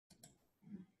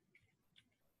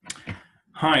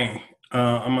Hi,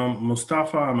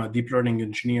 Mustafa. I'm a deep learning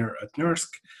engineer at NERSC.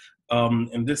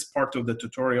 In this part of the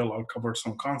tutorial, I'll cover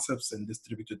some concepts in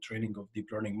distributed training of deep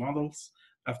learning models.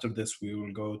 After this, we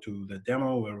will go to the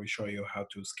demo where we show you how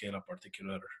to scale a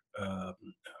particular uh,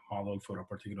 model for a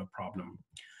particular problem.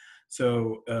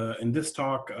 So in this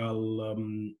talk, I'll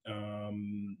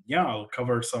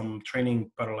cover some training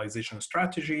parallelization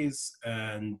strategies,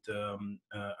 and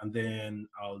then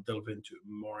I'll delve into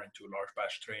more into large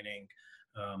batch training,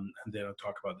 and then I'll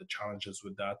talk about the challenges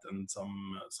with that and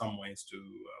some ways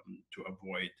to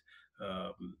avoid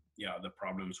the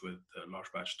problems with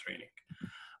large batch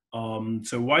training.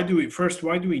 So why do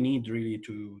we need really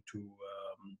to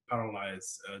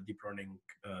parallelize deep learning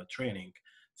training?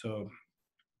 So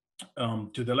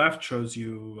to the left shows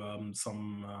you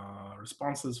some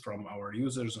responses from our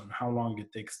users on how long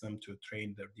it takes them to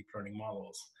train their deep learning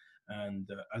models.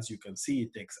 And as you can see,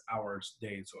 it takes hours,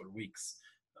 days, or weeks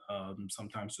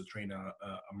sometimes to train a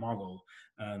model.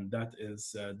 And that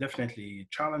is definitely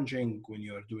challenging when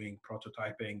you're doing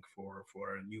prototyping for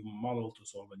a new model to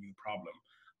solve a new problem.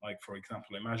 Like, for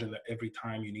example, imagine that every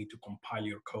time you need to compile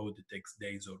your code, it takes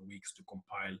days or weeks to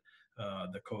compile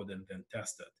the code and then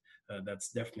test it.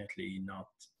 That's definitely not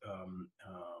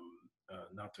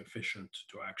efficient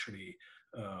to actually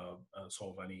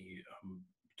solve any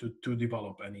to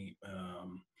develop any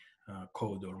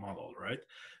code or model, right?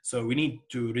 So we need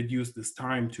to reduce this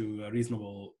time to a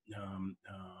reasonable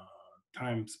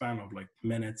time span of like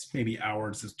minutes, maybe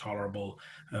hours is tolerable,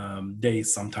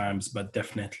 days sometimes, but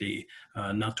definitely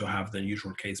not to have the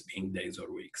usual case being days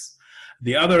or weeks.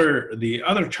 The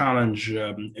other challenge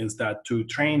is that to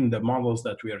train the models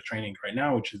that we are training right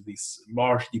now, which is these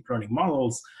large deep learning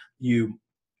models, you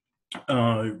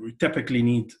typically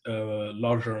need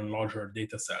larger and larger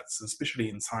data sets, especially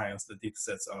in science. The data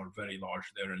sets are very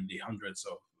large. They're in the hundreds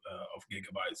of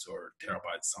gigabytes or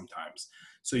terabytes sometimes.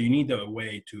 So you need a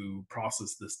way to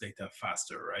process this data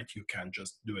faster, right? You can't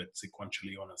just do it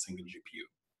sequentially on a single GPU.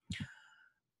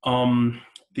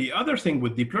 The other thing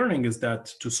with deep learning is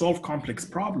that to solve complex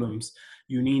problems,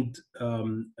 you need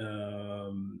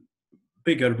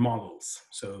bigger models.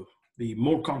 So the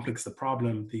more complex the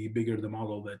problem, the bigger the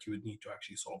model that you would need to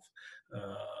actually solve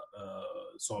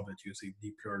it using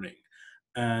deep learning.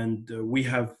 And we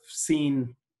have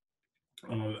seen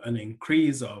an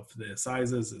increase of the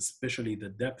sizes, especially the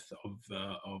depth of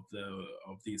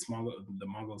these the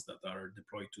models that are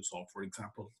deployed to solve, for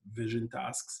example, vision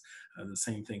tasks. The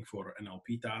same thing for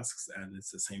NLP tasks, and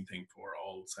it's the same thing for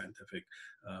all scientific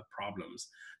problems.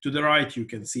 To the right, you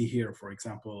can see here, for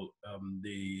example,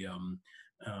 the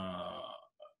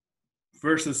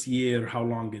versus year, how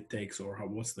long it takes, or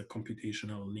what's the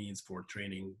computational needs for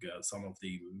training some of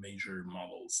the major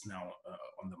models now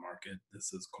on the market.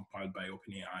 This is compiled by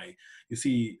OpenAI. You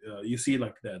see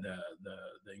like the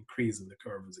increase in the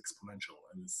curve is exponential,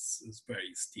 and it's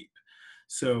very steep.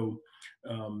 So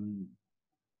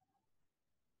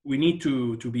we need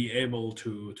to be able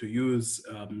to use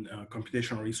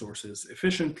computational resources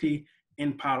efficiently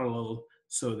in parallel,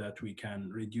 so that we can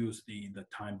reduce the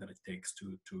time that it takes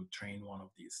to train one of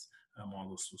these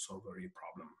models to solve a real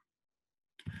problem.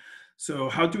 So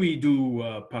how do we do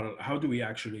how do we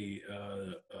actually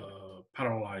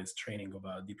parallelize training of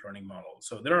a deep learning model?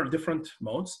 So there are different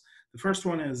modes. The first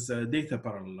one is data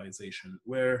parallelization,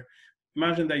 where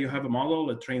imagine that you have a model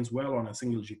that trains well on a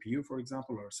single GPU, for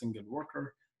example, or a single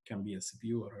worker. Can be a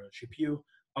CPU or a GPU.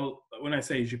 When I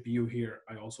say GPU here,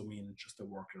 I also mean just a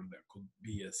worker that could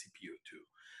be a CPU too.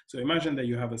 So imagine that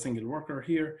you have a single worker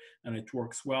here and it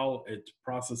works well. It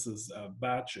processes a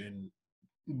batch,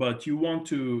 but you want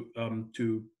to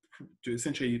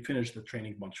essentially finish the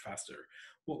training much faster.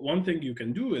 Well, one thing you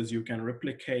can do is you can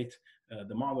replicate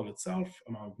the model itself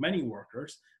among many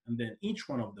workers, and then each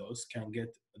one of those can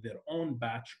get their own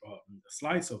batch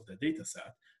slice of the data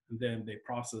set, and then they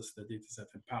process the data set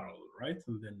in parallel, right?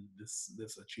 And then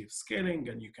this achieves scaling,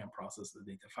 and you can process the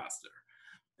data faster.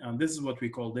 And this is what we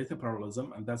call data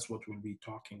parallelism, and that's what we'll be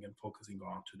talking and focusing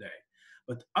on today.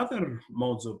 But other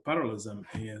modes of parallelism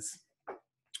is,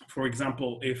 for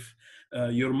example, if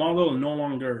your model no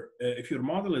longer, if your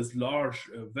model is large,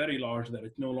 very large, that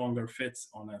it no longer fits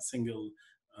on a single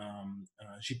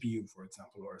GPU, for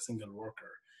example, or a single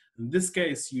worker. In this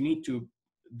case, you need to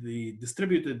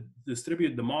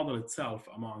distribute the model itself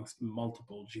amongst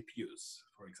multiple GPUs,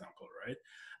 for example, right?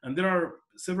 And there are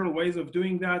several ways of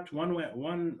doing that. One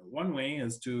way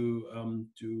is to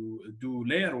do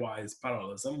layer-wise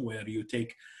parallelism, where you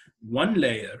take one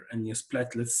layer and you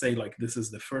split. Let's say like this is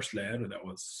the first layer that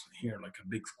was here, like a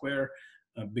big square,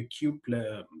 a big cube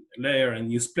layer,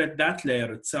 and you split that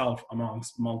layer itself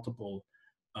amongst multiple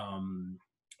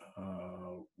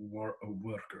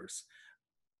workers.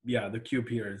 Yeah, the cube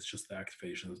here is just the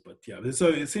activations, but yeah, so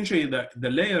essentially the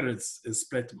layer is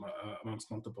split amongst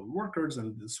multiple workers,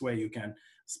 and this way you can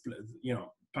split,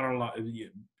 parallel,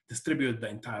 distribute the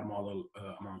entire model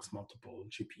amongst multiple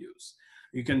GPUs.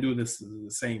 You can do this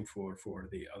the same for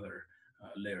the other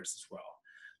layers as well.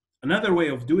 Another way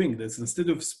of doing this, instead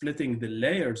of splitting the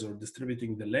layers or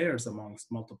distributing the layers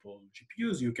amongst multiple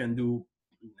GPUs, you can do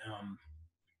um,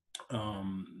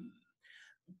 um,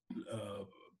 uh,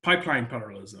 pipeline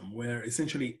parallelism, where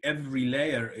essentially every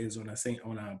layer is on a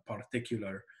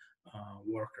particular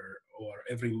worker, or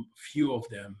every few of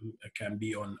them can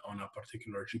be on a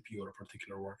particular GPU or a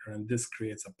particular worker, and this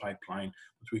creates a pipeline,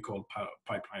 what we call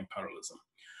pipeline parallelism.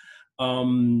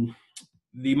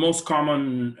 The most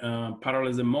common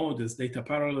parallelism mode is data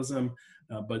parallelism,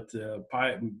 but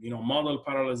model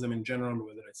parallelism in general,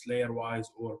 whether it's layer-wise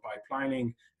or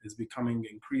pipelining, is becoming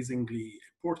increasingly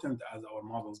important as our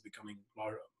models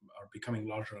are becoming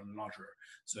larger and larger.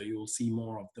 So you will see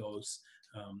more of those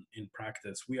in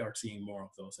practice. We are seeing more of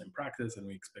those in practice, and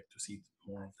we expect to see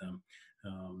more of them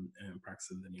in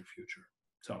practice in the near future.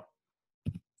 So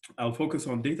I'll focus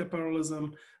on data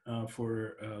parallelism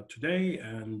for today,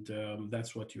 and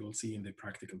that's what you will see in the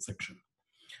practical section.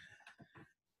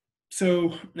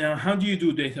 So now, how do you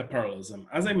do data parallelism?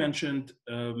 As I mentioned,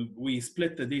 we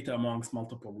split the data amongst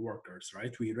multiple workers,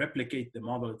 right? We replicate the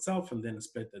model itself and then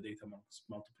split the data amongst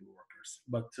multiple workers.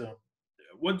 But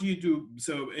what do you do?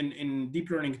 So in deep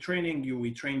learning training,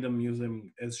 we train them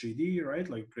using SGD, right?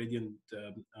 Like gradient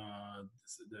the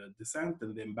descent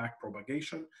and then back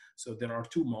propagation. So there are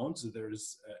two modes.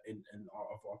 There's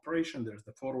of operation, there's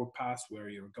the forward pass, where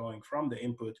you're going from the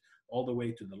input all the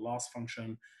way to the loss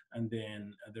function. And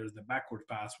then there's the backward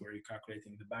pass, where you're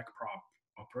calculating the back prop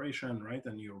operation, right?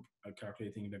 And you're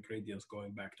calculating the gradients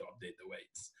going back to update the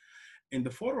weights. In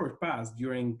the forward pass,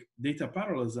 during data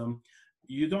parallelism,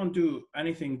 you don't do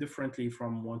anything differently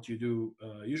from what you do.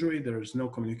 Usually there's no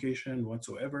communication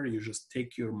whatsoever. You just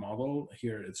take your model.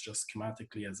 Here it's just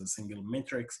schematically as a single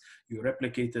matrix. You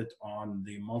replicate it on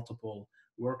the multiple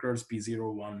workers,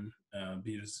 P01,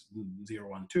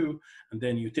 B012, and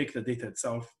then you take the data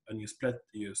itself and you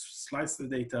slice the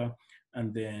data,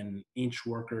 and then each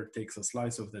worker takes a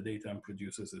slice of the data and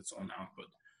produces its own output.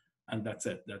 And that's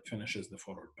it, that finishes the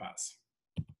forward pass.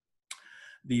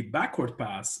 The backward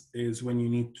pass is when you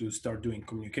need to start doing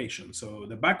communication. So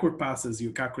the backward pass is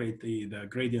you calculate the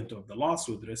gradient of the loss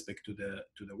with respect to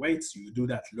the weights. You do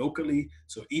that locally.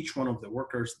 So each one of the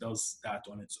workers does that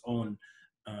on its own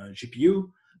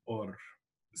GPU or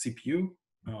CPU.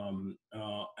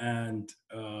 And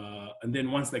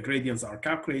then once the gradients are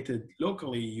calculated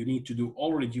locally, you need to do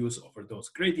all reduce over those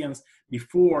gradients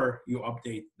before you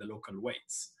update the local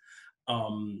weights.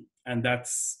 And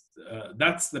that's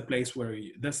the place where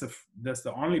that's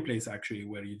the only place actually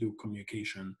where you do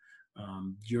communication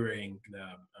during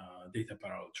the data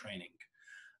parallel training.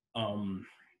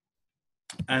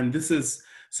 And this is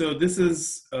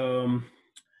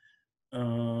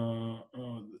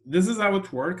how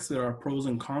it works. There are pros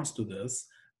and cons to this.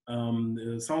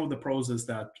 Some of the pros is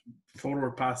that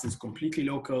forward pass is completely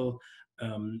local,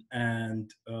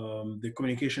 and the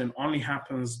communication only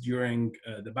happens during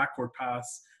the backward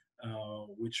pass,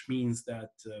 which means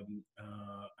that,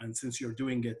 and since you're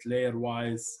doing it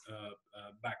layer-wise,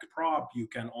 back prop, you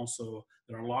can also,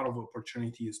 there are a lot of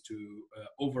opportunities to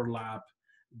overlap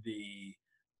the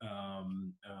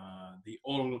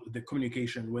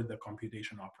communication with the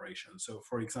computation operation. So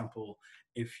for example,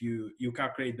 if you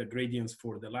calculate the gradients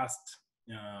for the last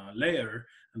layer,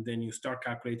 and then you start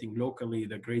calculating locally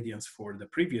the gradients for the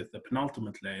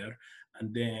penultimate layer,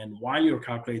 and then while you're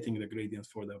calculating the gradients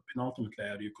for the penultimate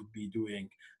layer, you could be doing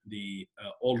the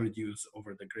all reduce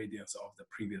over the gradients of the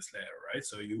previous layer, right?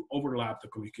 So you overlap the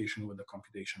communication with the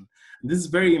computation. And this is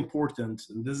very important,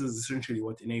 and this is essentially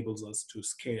what enables us to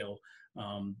scale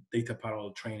data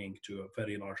parallel training to a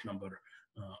very large number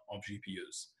of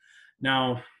GPUs.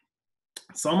 Now,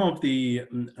 some of the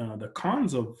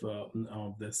cons of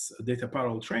this data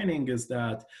parallel training is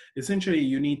that essentially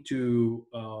you need to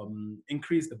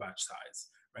increase the batch size,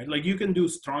 right? Like you can do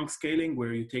strong scaling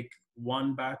where you take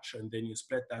one batch and then you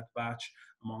split that batch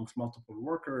amongst multiple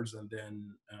workers, and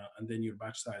then your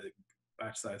batch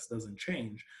size doesn't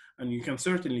change, and you can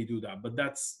certainly do that, but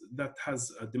that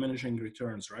has diminishing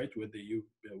returns, right?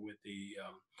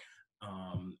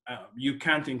 You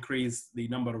can't increase the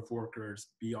number of workers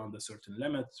beyond a certain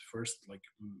limit. First, like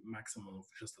maximum of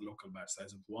just a local batch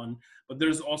size of 1. But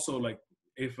there's also like,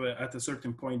 if at a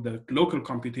certain point the local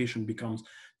computation becomes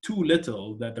too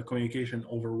little, that the communication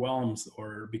overwhelms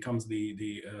or becomes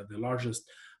the largest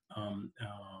um,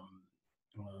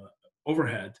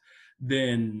 overhead,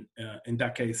 then in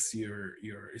that case,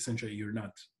 you're essentially you're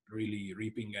not really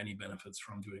reaping any benefits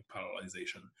from doing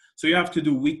parallelization. So you have to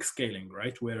do weak scaling,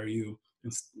 right? Where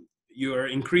you're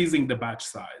increasing the batch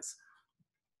size.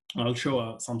 I'll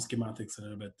show some schematics in a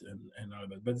little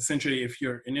bit, but essentially, if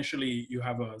you're initially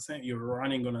you're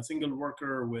running on a single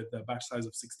worker with a batch size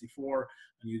of 64,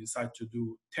 and you decide to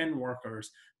do 10 workers,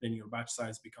 then your batch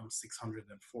size becomes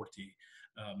 640,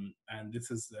 and this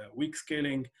is weak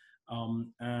scaling,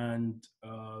 and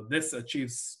this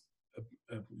achieves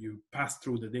you pass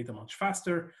through the data much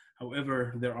faster.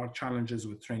 However, there are challenges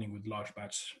with training with large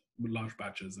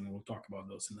batches, and we'll talk about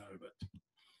those in a little bit.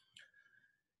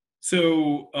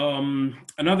 So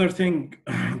another thing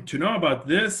to know about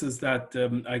this is that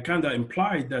I kind of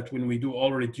implied that when we do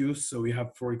all reduce, so we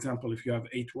have, for example, if you have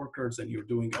 8 workers and you're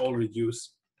doing all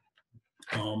reduce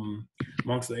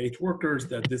amongst the 8 workers,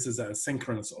 that this is a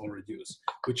synchronous all reduce,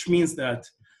 which means that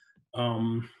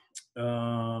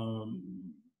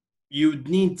you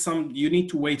need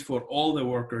to wait for all the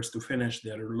workers to finish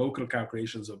their local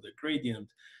calculations of the gradient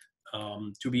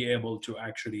to be able to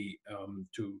actually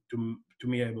to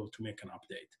be able to make an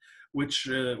update, which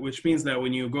means that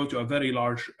when you go to a very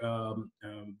large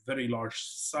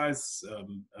size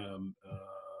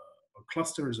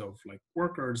clusters of like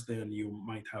workers, then you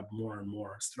might have more and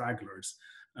more stragglers,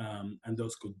 and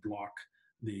those could block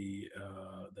the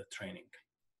training.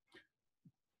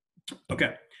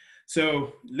 Okay,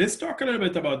 so let's talk a little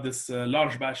bit about this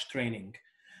large batch training.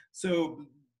 So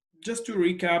just to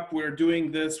recap, we're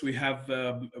doing this. We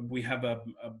are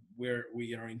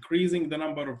increasing the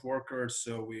number of workers.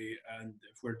 And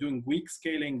if we're doing weak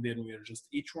scaling, then we're just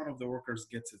each one of the workers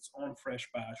gets its own fresh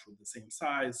batch with the same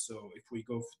size. So if we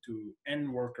go to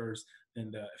n workers,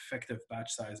 then the effective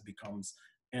batch size becomes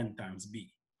n times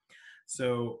b.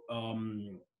 So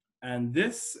and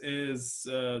this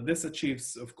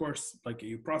achieves, of course, like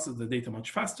you process the data much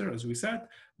faster, as we said,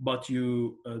 but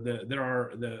there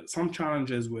are some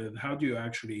challenges with how do you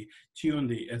actually tune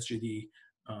the SGD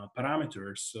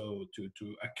parameters so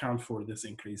to account for this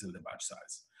increase in the batch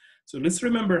size. So let's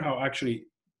remember how actually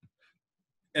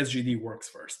SGD works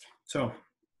first. So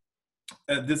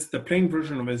this is the plain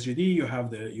version of SGD.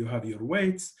 You have your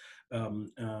weights,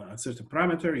 a certain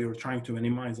parameter. You're trying to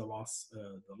minimize the loss,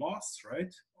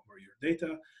 right, over your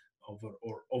data,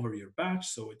 over your batch.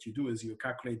 So what you do is you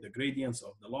calculate the gradients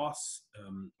of the loss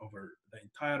over the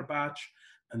entire batch,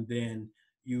 and then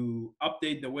you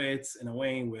update the weights in a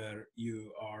way where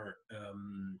you are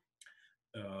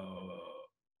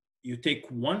you take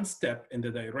one step in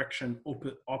the direction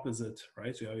opposite,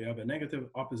 right? So you have a negative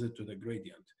opposite to the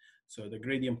gradient. So the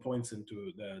gradient points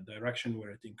into the direction where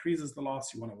it increases the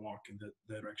loss. You want to walk in the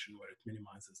direction where it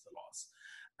minimizes the loss.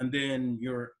 And then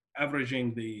you're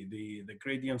averaging the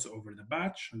gradients over the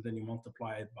batch, and then you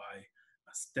multiply it by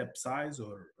a step size,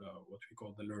 or what we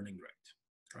call the learning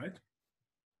rate, right?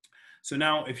 So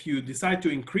now if you decide to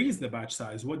increase the batch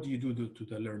size, what do you do to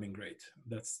the learning rate?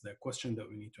 That's the question that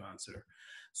we need to answer.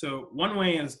 So one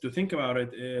way is to think about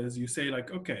it is you say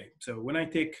like, okay, so when I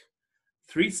take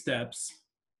 3 steps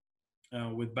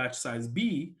with batch size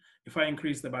B, if I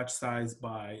increase the batch size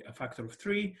by a factor of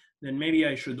 3, then maybe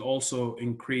I should also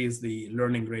increase the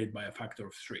learning rate by a factor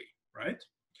of 3, right?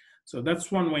 So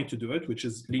that's one way to do it, which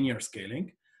is linear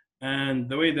scaling. And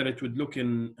the way that it would look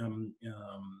in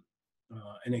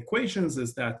equations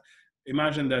is that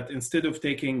imagine that instead of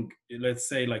taking, let's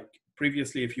say like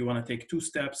previously, if you want to take 2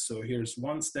 steps, so here's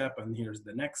 1 step and here's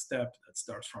the next step that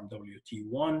starts from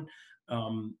WT1.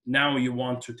 Now you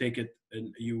want to take it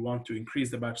and you want to increase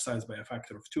the batch size by a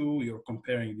factor of 2. You're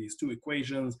comparing these 2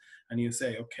 equations and you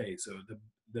say, okay, so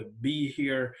the B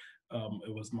here,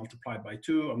 it was multiplied by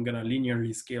 2. I'm going to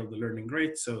linearly scale the learning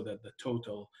rate so that the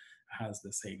total has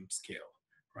the same scale,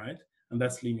 right? And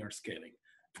that's linear scaling.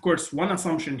 Of course, one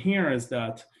assumption here is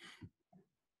that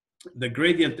the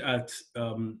gradient at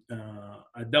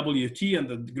WT and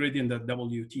the gradient at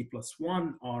WT plus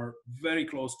 1 are very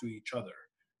close to each other,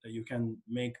 that you can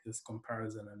make this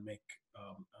comparison and make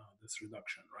this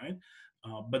reduction, right?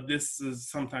 But this is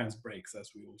sometimes breaks,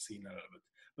 as we will see in a little bit.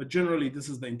 But generally, this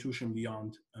is the intuition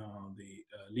beyond the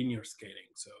linear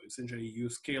scaling. So essentially, you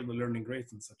scale the learning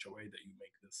rates in such a way that you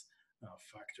make this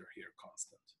factor here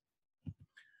constant.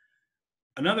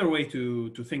 Another way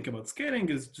to think about scaling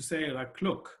is to say like,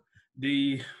 look,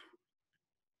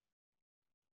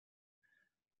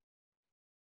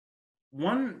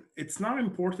 it's not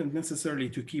important necessarily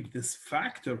to keep this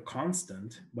factor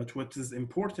constant, but what is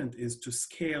important is to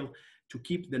scale to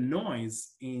keep the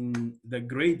noise in the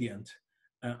gradient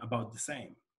about the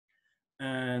same.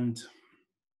 And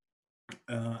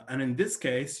And in this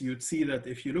case, you'd see that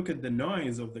if you look at the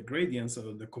noise of the gradients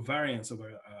or the covariance of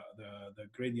the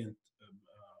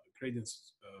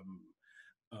gradients,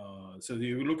 so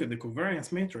you look at the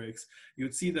covariance matrix,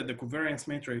 you'd see that the covariance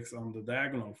matrix on the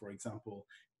diagonal, for example,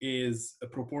 is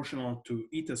proportional to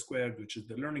eta squared, which is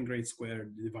the learning rate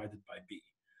squared divided by b.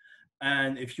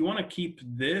 And if you want to keep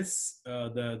this,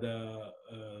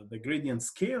 the gradient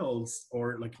scales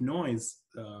or like noise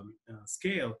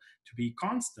scale to be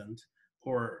constant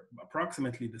or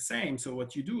approximately the same, so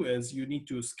what you do is you need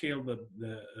to scale the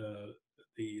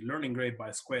learning rate by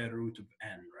square root of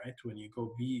n, right? When you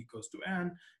go b equals to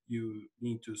n, you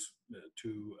need to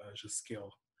just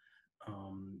scale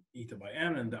eta by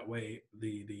n, and that way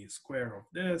the square of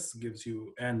this gives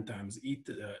you n times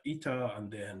eta,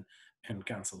 and then n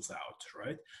cancels out,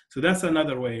 right? So that's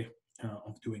another way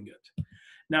of doing it.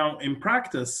 Now, in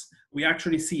practice, we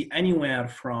actually see anywhere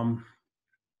from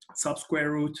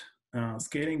sub-square root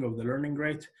scaling of the learning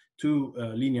rate to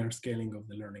linear scaling of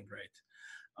the learning rate.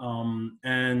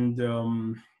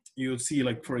 You'll see,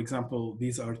 like, for example,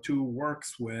 these are two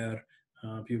works where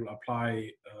people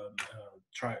apply,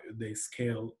 they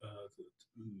scale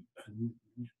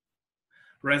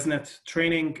ResNet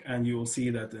training, and you will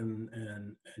see that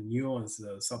in Neo is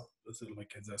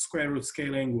a square root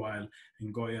scaling, while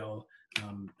in Goyal,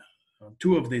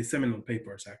 two of the seminal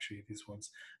papers, actually, these ones,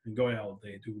 in Goyal,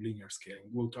 they do linear scaling.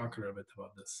 We'll talk a little bit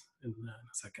about this in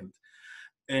a second.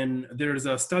 And there's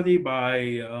a study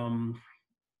by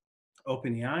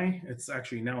OpenAI, it's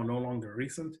actually now no longer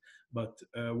recent, but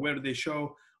where they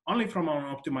show only from an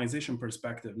optimization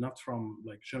perspective, not from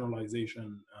like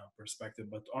generalization perspective,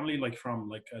 but only like from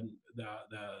like the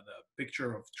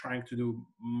picture of trying to do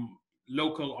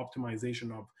local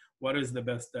optimization of what is the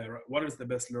best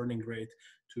learning rate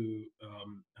to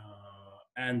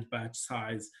and batch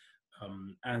size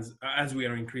as we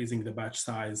are increasing the batch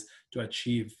size to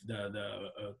achieve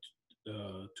to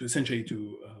essentially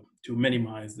to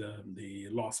minimize the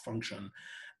loss function.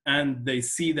 And they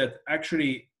see that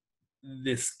actually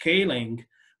the scaling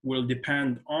will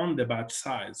depend on the batch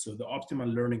size. So the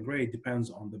optimal learning rate depends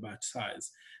on the batch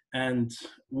size. And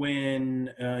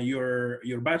when your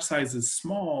batch size is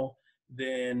small,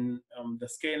 then the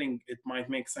scaling, it might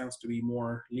make sense to be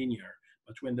more linear.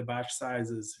 But when the batch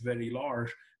size is very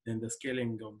large, then the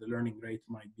scaling of the learning rate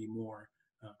might be more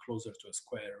closer to a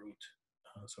square root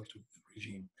sort of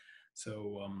regime.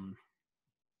 So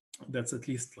that's at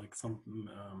least like some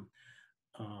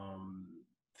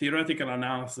theoretical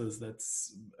analysis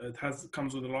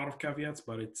comes with a lot of caveats,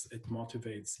 but it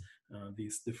motivates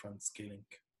these different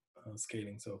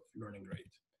scalings of learning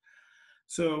rate.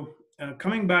 So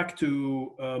coming back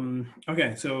to,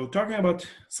 okay, so talking about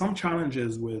some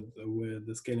challenges with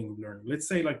the scaling of learning. Let's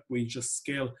say like we just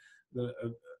scale the,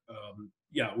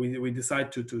 we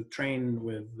decide to train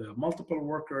with multiple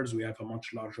workers, we have a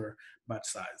much larger batch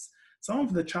size. Some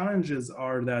of the challenges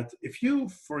are that if you,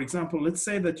 for example, let's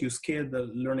say that you scale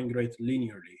the learning rate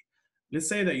linearly. Let's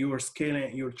say that you're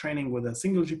training with a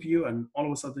single GPU, and all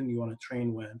of a sudden you want to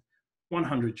train with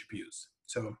 100 GPUs.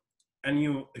 So,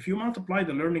 and if you multiply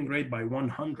the learning rate by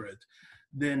 100,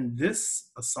 then this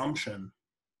assumption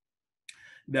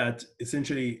that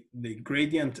essentially the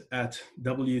gradient at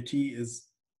WT is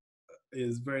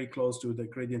very close to the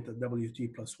gradient at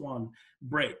WT plus 1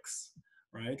 breaks,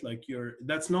 right? Like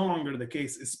that's no longer the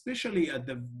case, especially at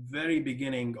the very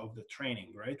beginning of the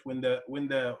training, right? When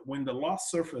the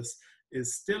loss surface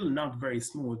is still not very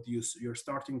smooth, you're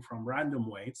starting from random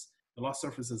weights, the loss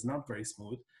surface is not very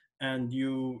smooth, and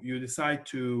you decide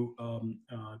to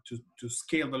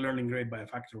scale the learning rate by a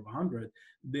factor of 100,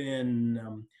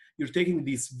 then you're taking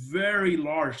these very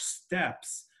large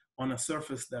steps on a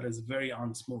surface that is very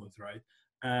unsmooth, right?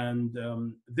 And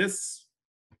this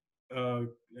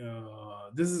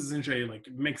is essentially like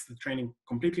it makes the training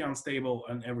completely unstable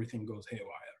and everything goes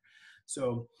haywire.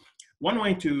 So one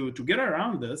way to get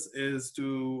around this is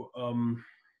to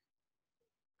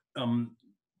and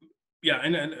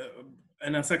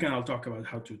in a second I'll talk about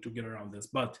how to get around this.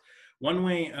 But one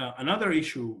way, another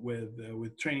issue with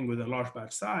training with a large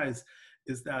batch size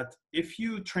is that if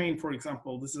you train, for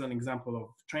example, this is an example of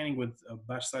training with a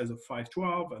batch size of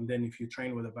 512, and then if you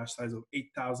train with a batch size of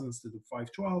 8,000 instead of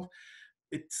 512,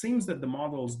 it seems that the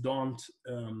models don't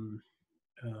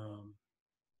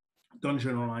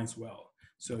generalize well.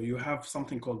 So you have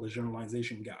something called the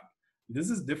generalization gap. This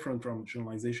is different from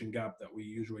generalization gap that we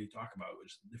usually talk about,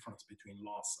 which is the difference between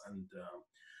loss and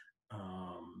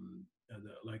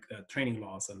like the training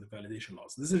loss and the validation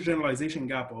loss. This is generalization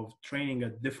gap of training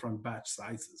at different batch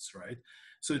sizes, right?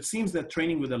 So it seems that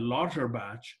training with a larger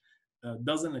batch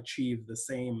doesn't achieve the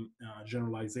same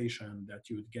generalization that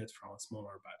you would get from a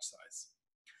smaller batch size.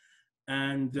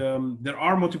 And there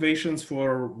are motivations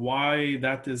for why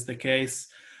that is the case.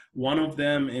 One of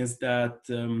them is that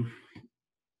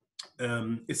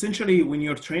essentially when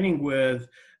you're training with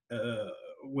a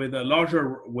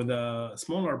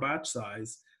smaller batch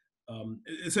size,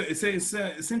 it's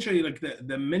essentially like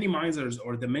the minimizers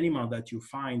or the minima that you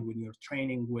find when you're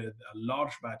training with a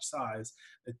large batch size,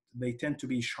 they tend to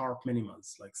be sharp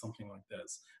minimas, like something like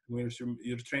this. When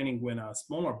you're training with a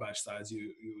smaller batch size,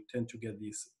 you tend to get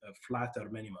these flatter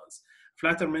minimas.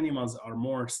 Flatter minimas are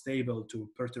more stable to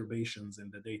perturbations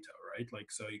in the data, right?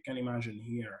 Like, so you can imagine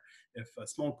here, if a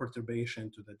small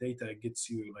perturbation to the data gets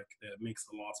you, like, makes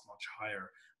the loss much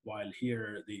higher, while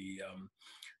here the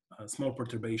small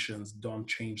perturbations don't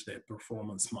change their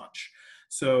performance much.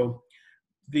 So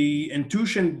the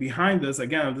intuition behind this,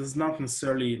 again, this is not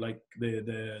necessarily like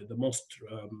the most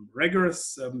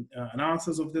rigorous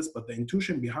analysis of this, but the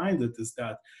intuition behind it is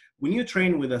that when you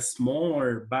train with a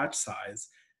smaller batch size,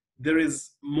 there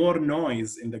is more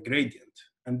noise in the gradient,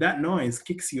 and that noise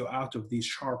kicks you out of these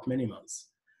sharp minimas,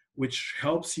 which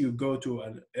helps you go to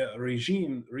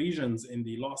regions in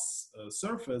the loss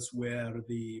surface where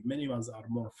the minimas are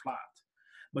more flat.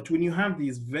 But when you have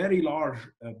these very large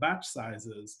batch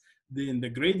sizes, then the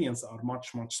gradients are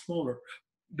much, much smaller.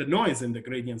 The noise in the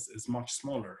gradients is much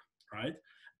smaller, right?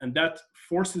 And that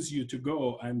forces you to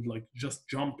go and like just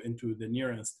jump into the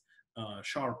nearest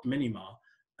sharp minima.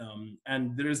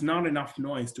 And there is not enough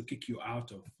noise to kick you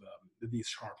out of these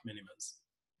sharp minimas.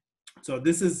 So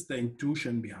this is the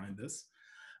intuition behind this.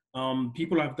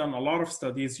 People have done a lot of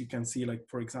studies. You can see, like,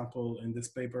 for example, in this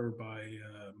paper by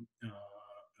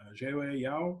Jewei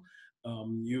Yao,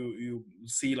 you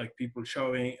see like people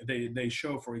showing, they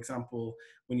show, for example,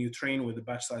 when you train with a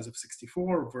batch size of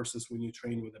 64 versus when you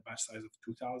train with a batch size of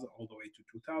 2000 all the way to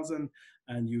 2000,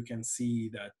 and you can see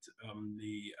that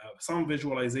some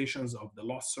visualizations of the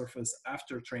loss surface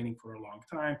after training for a long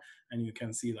time, and you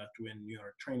can see that when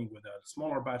you're training with a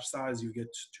smaller batch size, you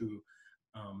get to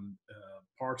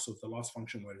parts of the loss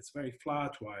function where it's very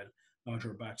flat, while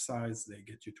larger batch size, they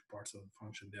get you to parts of the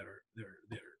function that are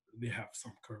they have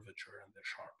some curvature and they're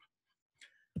sharp.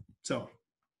 So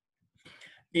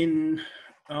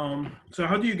so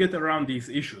how do you get around these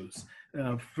issues?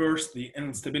 First, the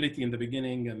instability in the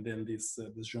beginning, and then this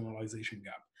generalization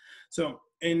gap. So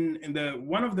in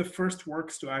one of the first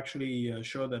works to actually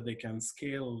show that they can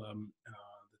scale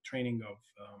the training of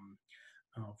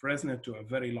ResNet to a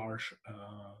very large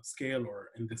scale, or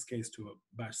in this case to a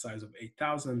batch size of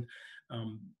 8,000.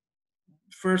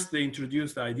 First, they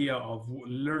introduced the idea of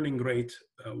learning rate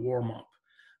warm-up,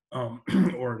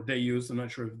 or they used, I'm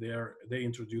not sure if they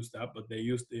introduced that, but they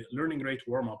used the learning rate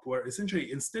warm-up, where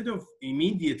essentially instead of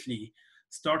immediately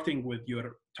starting with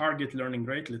your target learning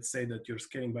rate, let's say that you're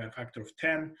scaling by a factor of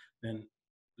 10, then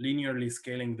linearly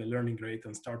scaling the learning rate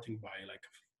and starting by like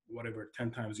whatever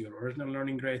 10 times your original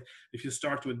learning rate. If you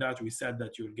start with that, we said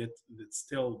that you'll get that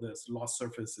still this loss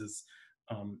surface is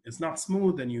not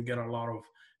smooth, and you get a lot of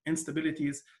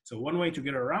instabilities. So one way to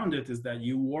get around it is that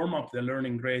you warm up the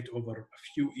learning rate over a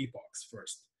few epochs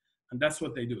first. And that's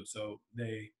what they do. So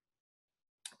they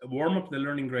warm up the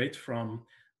learning rate from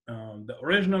the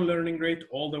original learning rate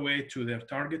all the way to their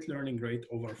target learning rate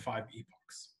over 5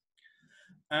 epochs.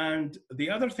 And the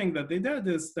other thing that they did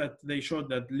is that they showed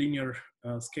that linear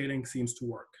scaling seems to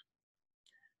work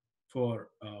for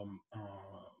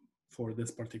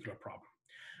this particular problem.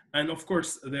 And of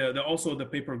course, also the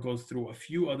paper goes through a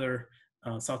few other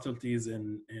subtleties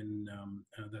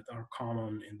that are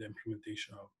common in the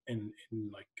implementation of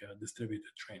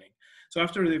distributed training. So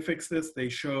after they fix this, they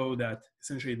show that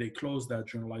essentially they close that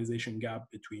generalization gap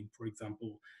between, for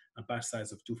example, a batch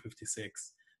size of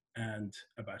 256 and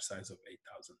a batch size of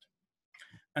 8,000.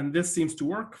 And this seems to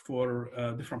work for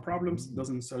different problems. It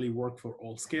doesn't necessarily work for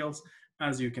all scales.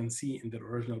 As you can see in the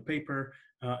original paper,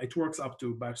 it works up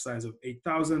to batch size of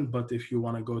 8,000, but if you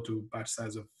want to go to batch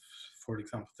size of, for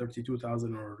example,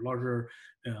 32,000 or larger,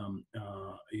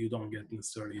 you don't get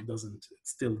necessarily, it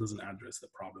still doesn't address the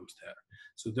problems there.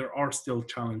 So there are still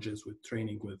challenges with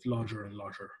training with larger and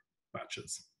larger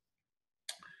batches.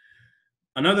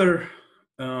 Another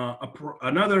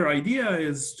idea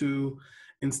is to,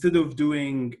 instead of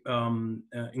doing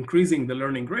increasing the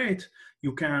learning rate,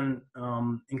 you can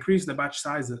increase the batch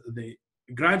size,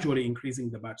 gradually increasing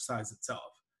the batch size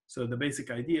itself. So the basic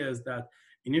idea is that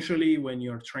initially, when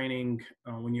you're training,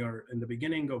 when you're in the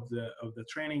beginning of the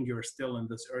training, you're still in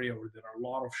this area where there are a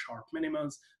lot of sharp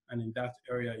minimas, and in that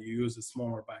area you use a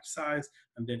smaller batch size.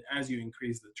 And then as you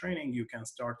increase the training, you can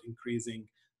start increasing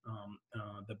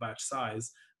the batch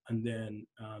size and then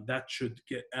that should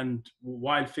get, and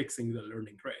while fixing the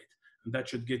learning rate, and that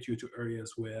should get you to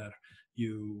areas where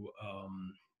you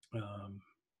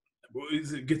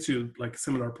it gets you like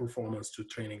similar performance to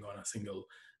training on a single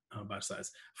batch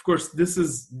size. Of course,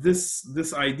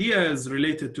 this idea is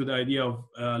related to the idea of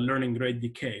learning rate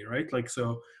decay, right? Like,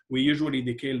 so we usually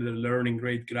decay the learning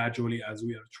rate gradually as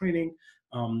we are training.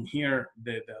 Here,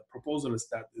 the proposal is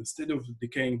that instead of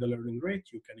decaying the learning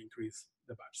rate, you can increase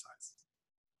the batch size.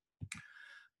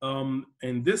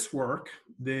 In this work,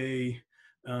 they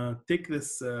take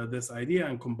this idea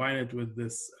and combine it with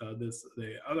the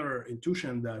other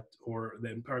intuition that, or the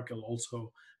empirical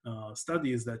also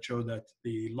studies that show that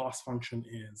the loss function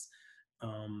is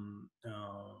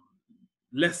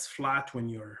less flat when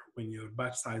your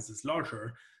batch size is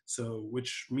larger. So,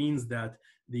 which means that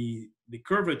the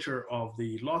curvature of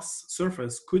the loss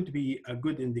surface could be a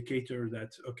good indicator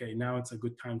that, okay, now it's a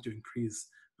good time to increase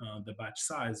the batch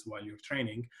size while you're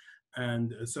training.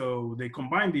 And so they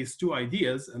combine these two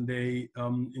ideas, and they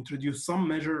introduce some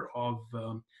measure of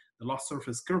the loss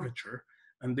surface curvature,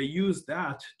 and they use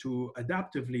that to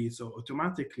adaptively, so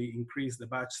automatically increase the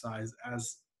batch size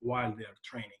as while they're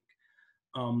training.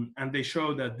 And they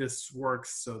show that this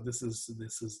works. So this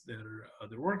is their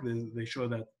work. They show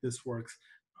that this works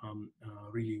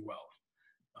really well.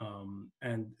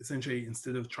 And essentially,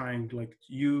 instead of trying, like,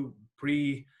 you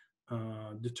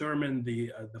determine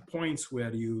the points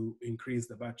where you increase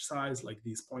the batch size, like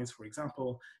these points, for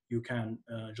example, you can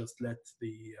just let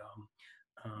the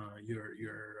your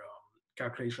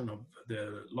calculation of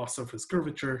the loss surface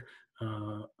curvature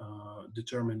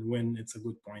determine when it's a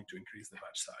good point to increase the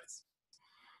batch size.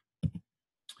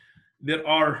 There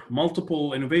are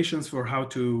multiple innovations for how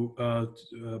to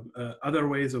other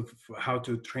ways of how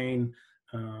to train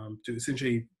to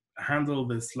essentially handle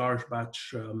this large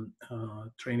batch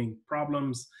training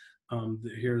problems.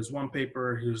 Here's one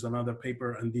paper, here's another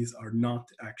paper, and these are not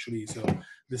actually, so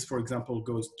this, for example,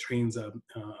 trains a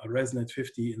ResNet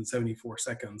 50 in 74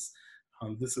 seconds.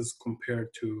 This is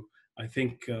compared to, I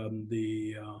think,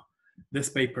 this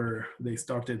paper they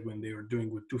started when they were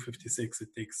doing with 256.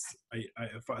 It takes,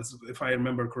 if I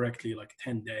remember correctly, like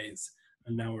 10 days.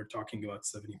 And now we're talking about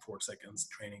 74 seconds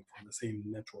training for the same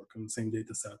network on the same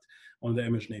data set, on the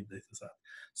ImageNet data set.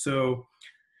 So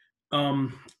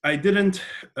I didn't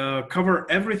cover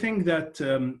everything that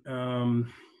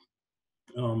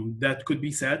that could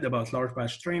be said about large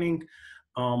batch training.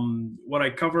 What I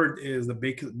covered is the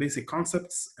basic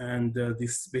concepts, and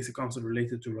these basic concepts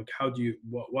related to, like, how do you,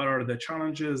 what are the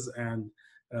challenges, and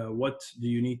what do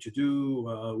you need to do,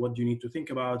 what do you need to think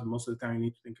about. And most of the time you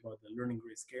need to think about the learning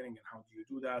rate scaling and how do you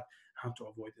do that, how to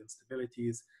avoid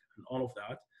instabilities and all of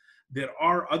that. There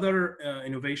are other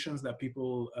innovations that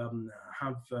people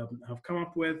have come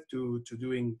up with to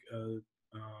doing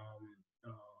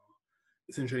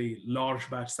essentially large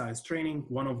batch size training.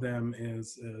 One of them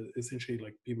is essentially,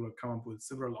 like, people have come up with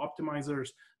several optimizers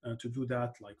to do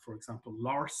that, like, for example,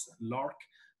 LARC,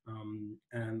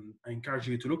 and I encourage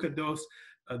you to look at those.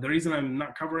 The reason I'm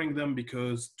not covering them,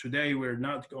 because today we're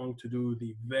not going to do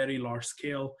the very large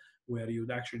scale where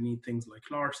you'd actually need things like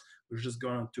LARC. We're just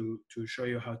going to show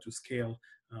you how to scale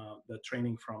the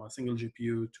training from a single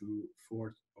GPU to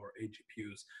 4 or 8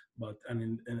 GPUs. But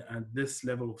at this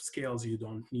level of scales, you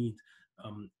don't need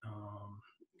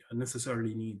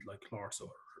necessarily need like LARC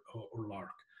or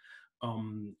LARC,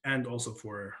 and also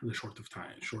for the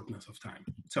shortness of time.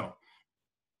 So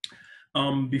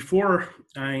before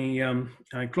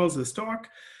I close this talk,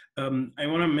 I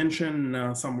want to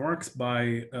mention some works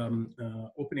by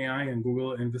OpenAI and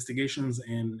Google investigations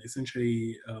in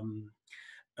essentially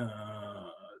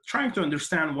trying to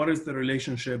understand what is the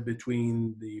relationship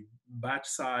between the batch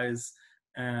size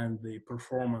and the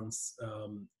performance,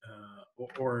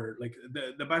 or like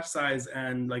the batch size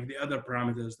and like the other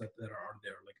parameters that are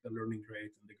there, like the learning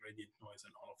rate and the gradient noise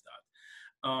and all of that.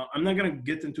 I'm not going to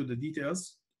get into the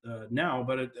details now,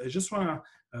 but I just want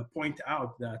to point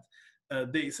out that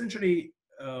they essentially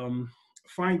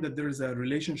find that there is a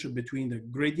relationship between the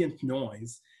gradient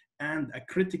noise and a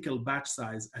critical batch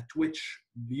size at which,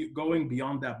 going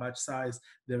beyond that batch size,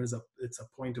 it's a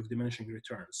point of diminishing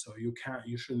returns. So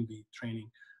you shouldn't be training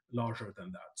larger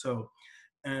than that. So,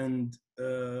 and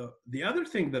the other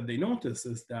thing that they notice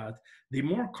is that the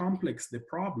more complex the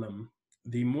problem,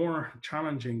 the more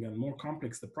challenging and more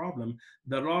complex the problem,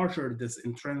 the larger this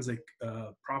intrinsic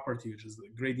property, which is the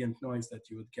gradient noise that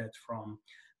you would get from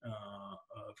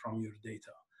your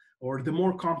data. Or the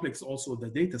more complex also the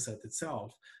data set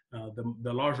itself,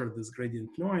 the larger this gradient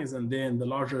noise, and then the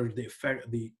larger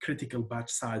the critical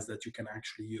batch size that you can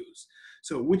actually use.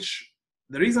 So which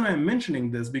the reason I'm mentioning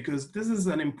this, because this is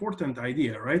an important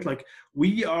idea, right? Like,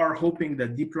 we are hoping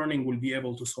that deep learning will be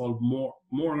able to solve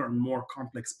more and more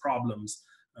complex problems,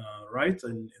 right?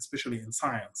 And especially in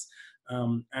science.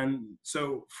 And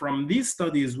so from these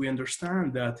studies, we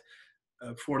understand that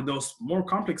for those more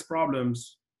complex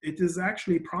problems, it is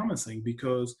actually promising,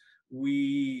 because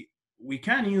we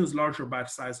can use larger batch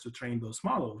size to train those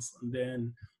models, and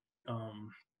then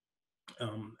um,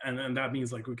 and that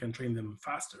means like we can train them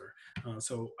faster.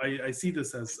 So I see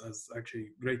this as actually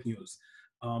great news.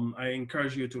 I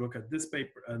encourage you to look at this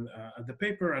paper and at the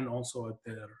paper, and also at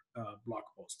their blog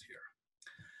post here.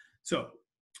 So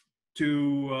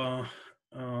to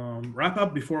wrap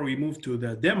up before we move to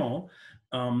the demo,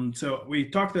 so we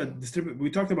talked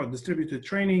about distributed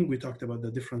training. We talked about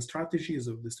the different strategies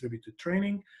of distributed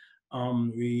training.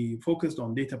 We focused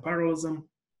on data parallelism.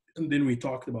 And then we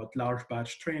talked about large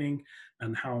batch training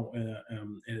and how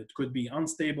it could be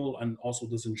unstable and also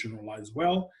doesn't generalize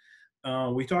well.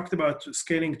 We talked about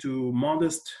scaling to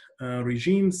modest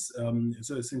regimes.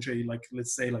 So essentially, like,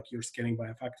 let's say like you're scaling by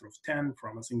a factor of 10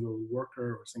 from a single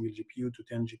worker or single GPU to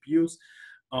 10 GPUs.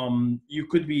 You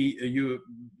could be,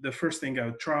 the first thing I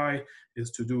would try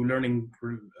is to do learning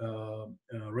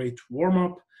rate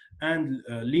warm-up and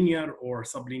linear or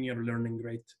sublinear learning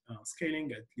rate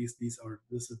scaling. At least this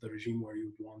is the regime where you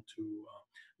would want to,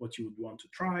 what you would want to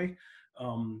try.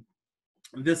 For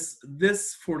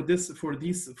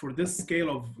this scale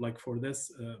of, like, for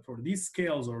these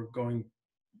scales are going,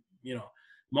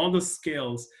 modest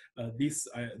scales, these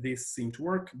seem to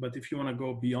work. But if you want to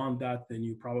go beyond that, then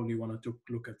you probably want to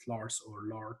look at LARS or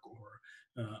LARC or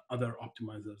other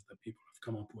optimizers that people have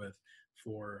come up with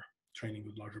for training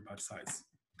with larger batch size.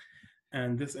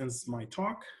 And this ends my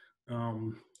talk.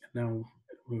 Now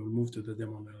we'll move to the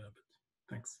demo in a little bit.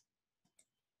 Thanks.